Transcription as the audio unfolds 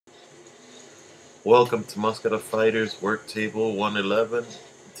Welcome to Mascara Fighters worktable 111.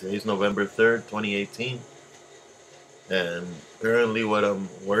 Today's November 3rd, 2018. And currently what I'm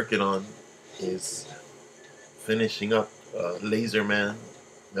working on is finishing up Laser Man.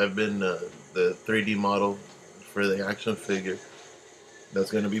 I've been the 3D model for the action figure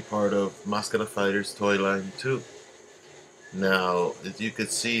that's going to be part of Mascara Fighters toy line 2. Now, as you can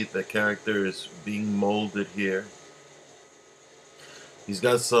see, the character is being molded here. He's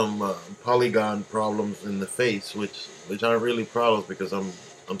got some polygon problems in the face, which aren't really problems because I'm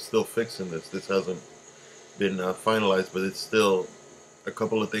still fixing this. This hasn't been finalized, but it's still a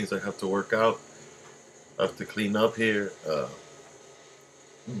couple of things I have to work out. I have to clean up here,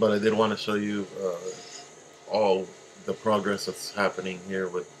 but I did want to show you all the progress that's happening here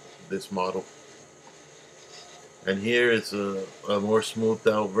with this model. And here is a more smoothed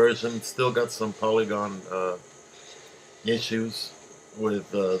out version. Still got some polygon issues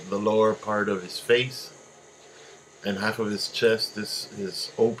with the lower part of his face, and half of his chest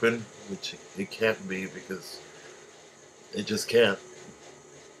is open, which it can't be because it just can't.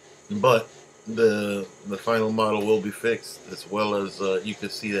 But the final model will be fixed, as well as you can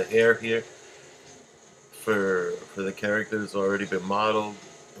see the hair here for the characters already been modeled,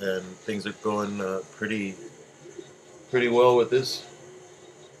 and things are going pretty well with this.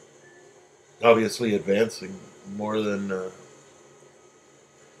 Obviously advancing more than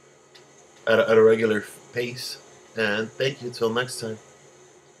at a regular pace. And thank you till next time.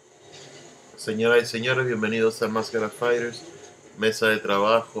 Señoras y señores, bienvenidos a Mascara Fighters, mesa de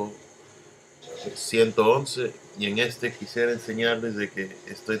trabajo 111, y en este quisiera enseñarles de que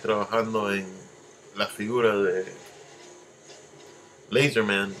estoy trabajando en la figura de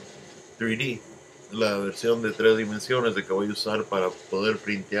Laserman 3D, la versión de 3 dimensiones de que voy a usar para poder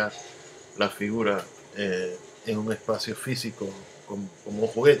printear la figura en un espacio físico como un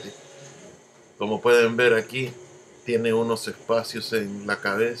juguete. Como pueden ver aquí, tiene unos espacios en la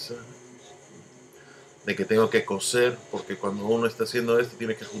cabeza de que tengo que coser, porque cuando uno está haciendo esto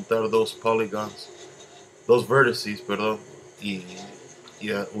tiene que juntar dos vértices, y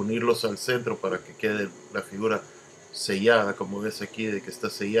unirlos al centro para que quede la figura sellada, como ves aquí, de que está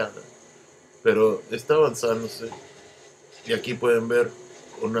sellada. Pero está avanzándose, y aquí pueden ver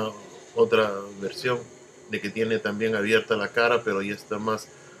una otra versión de que tiene también abierta la cara, pero ya está más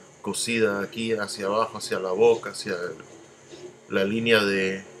cosida aquí hacia abajo, hacia la boca, hacia la línea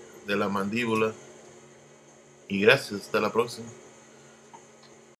de la mandíbula. Y gracias, hasta la próxima.